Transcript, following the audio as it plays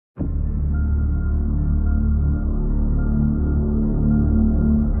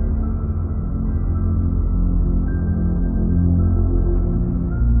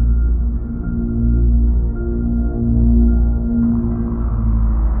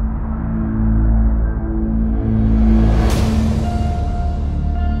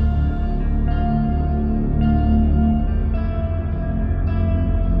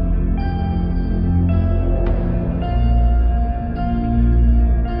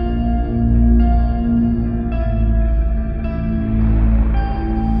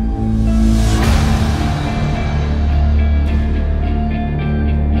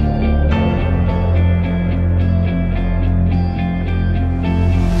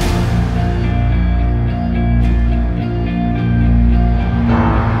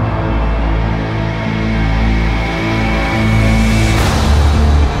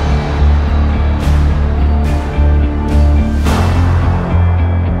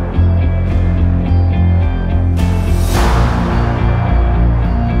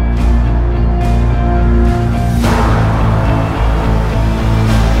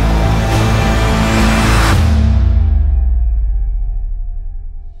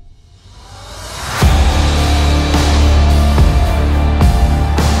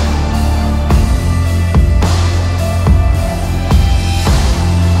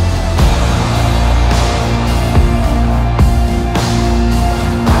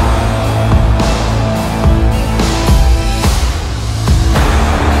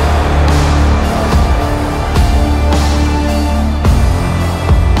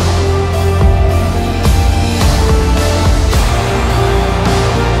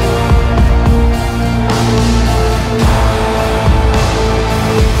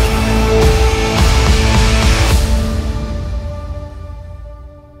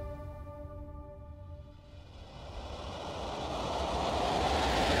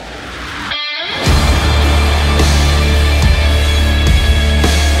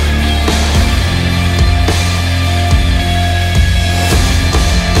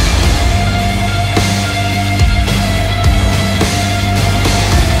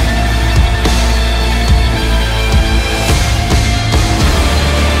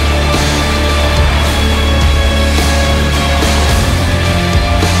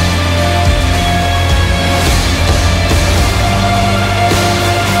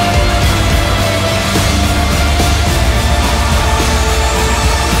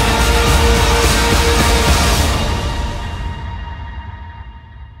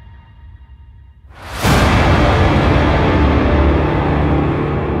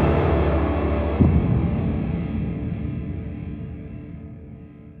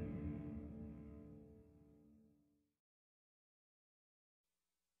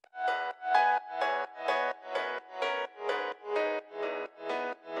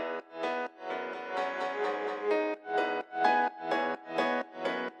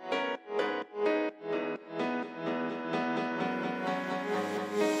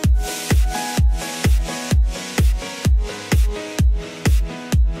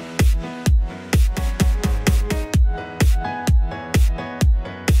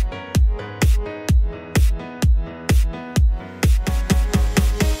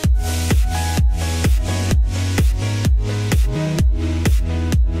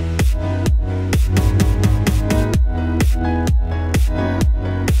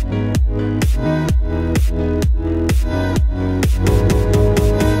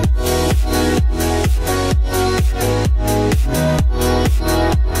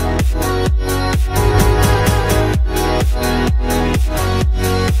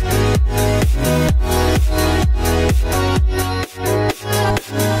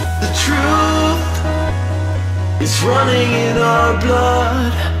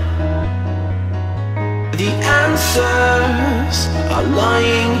answers are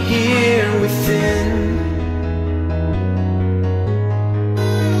lying here within.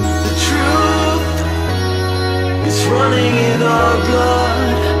 The truth is running in our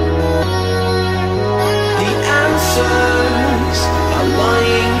blood. The answers are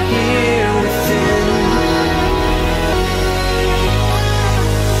lying here within.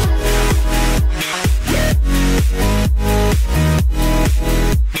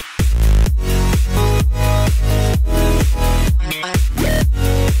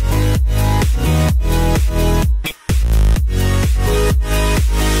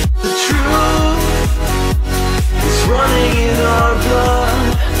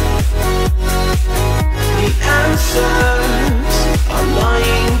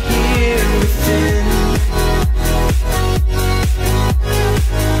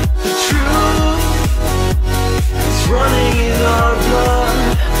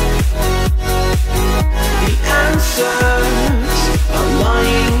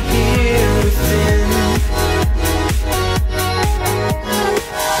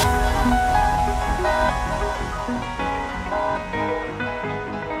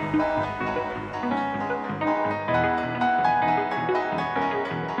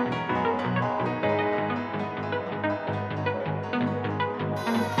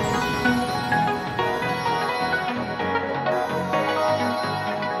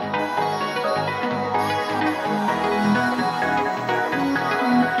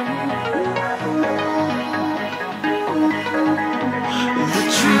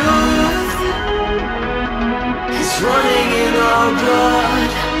 Running in our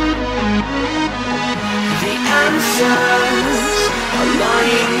blood. The answers are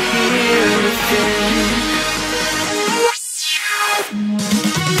lying here within.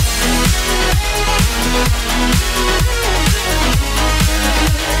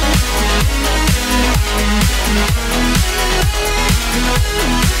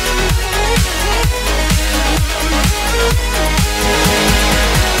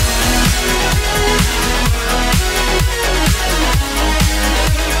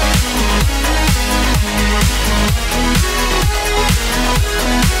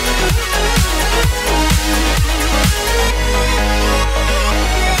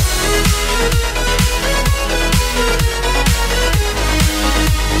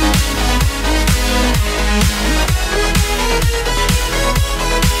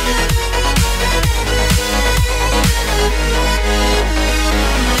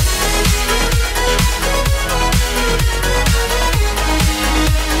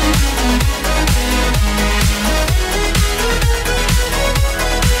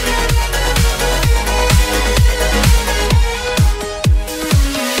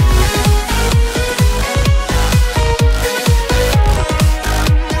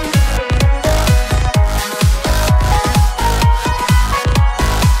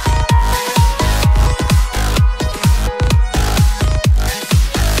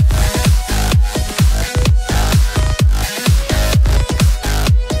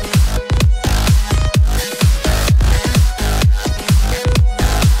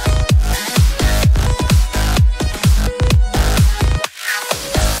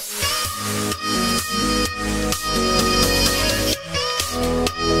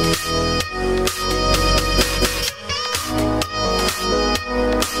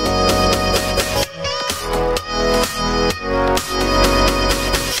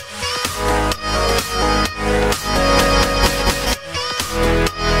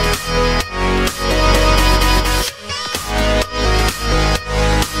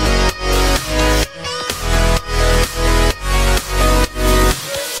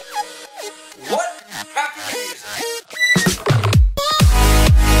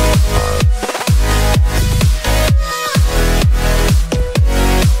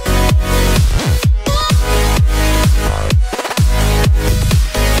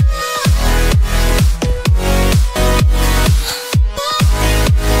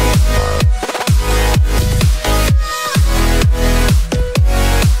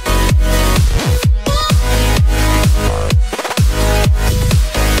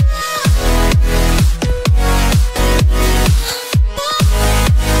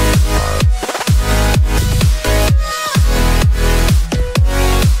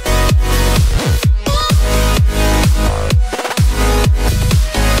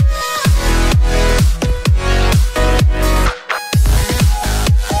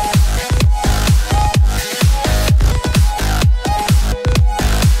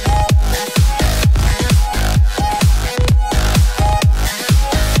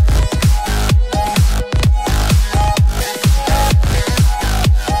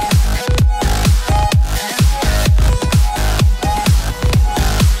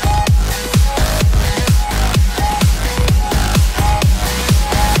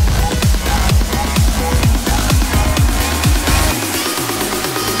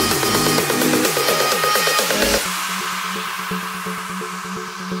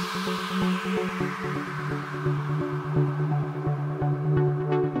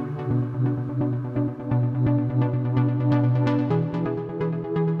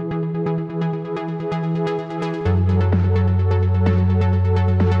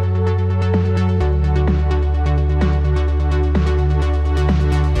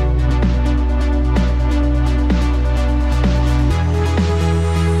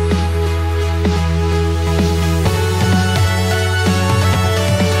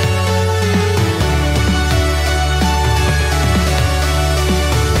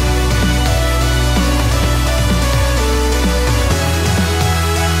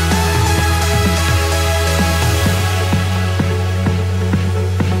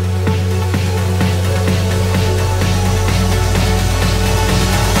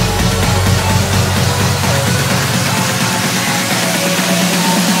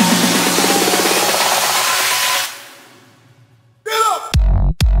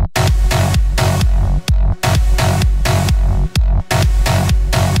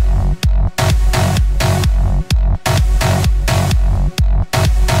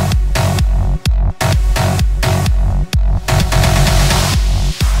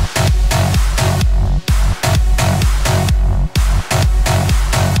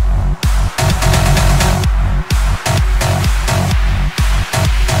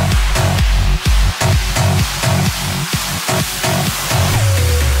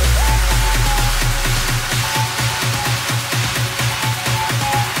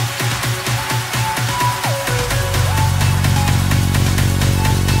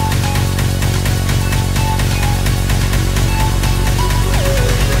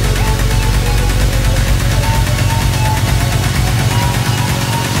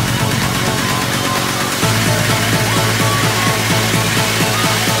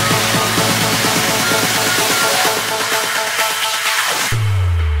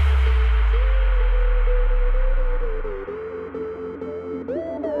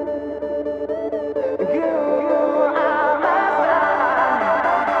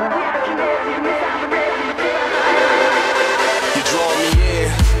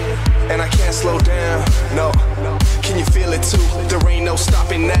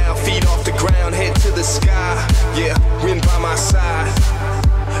 Right now, feet off the ground, head to the sky. Yeah, wind by my side.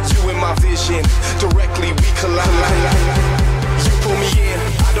 You in my vision, directly we collide. You pull me in,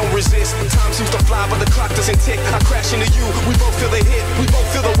 I don't resist. Time seems to fly, but the clock doesn't tick. I crash into you, we both feel the hit. We both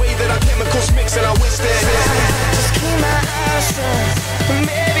feel the way that our chemicals mix, and I wish that just keep my eyes shut.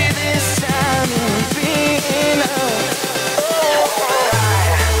 Maybe this time will be enough.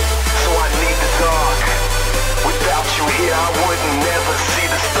 So I need the dark. Without you here, I wouldn't never see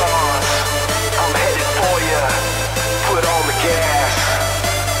the stars. I'm headed for ya. Put on the gas.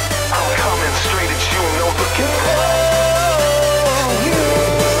 I'm coming straight at you, no looking back.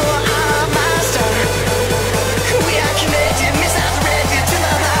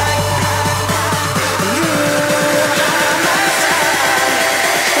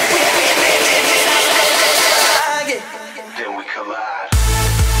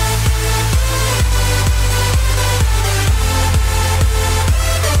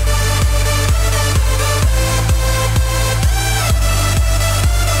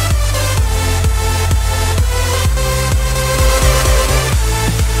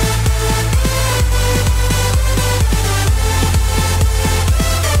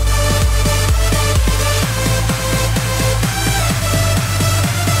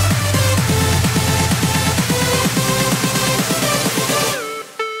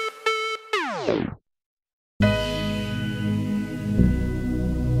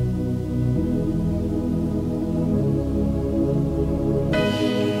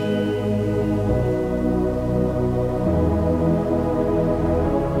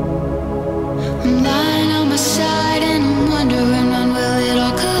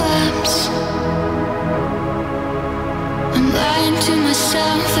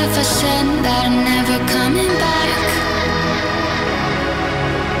 If I said that I'm never coming back,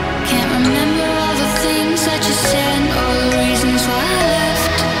 can't remember all the things that you said or the reasons why I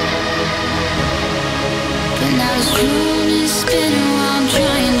left. But now this room is spinning while I'm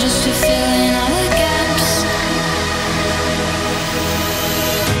trying just to fill in all the gaps.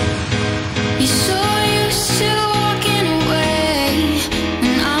 You're so used to walking away,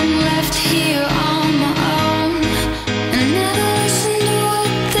 and I'm left here on my own. I never listen to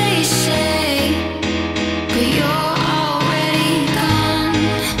what they say, but you're already gone.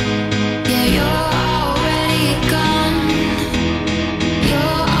 Yeah, you're already gone.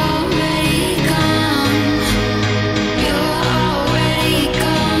 You're already gone. You're already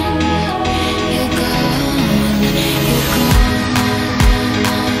gone. You're gone. You're gone.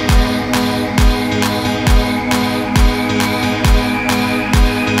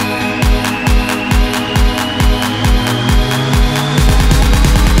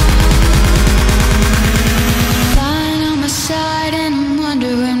 Lying on my side and I'm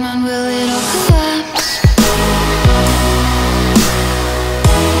wondering when will it all collapse.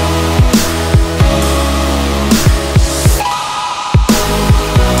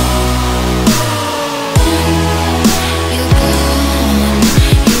 You're gone.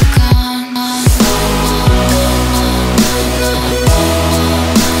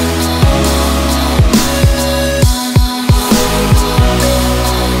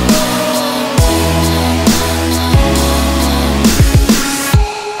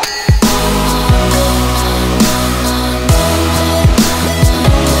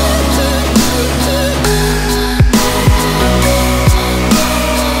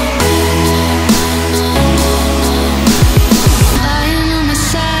 You're lying on my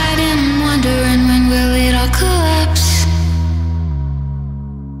side and I'm wondering when will it all collapse.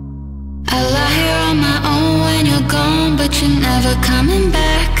 I lie here on my own when you're gone, but you're never coming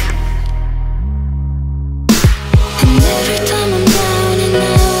back. And every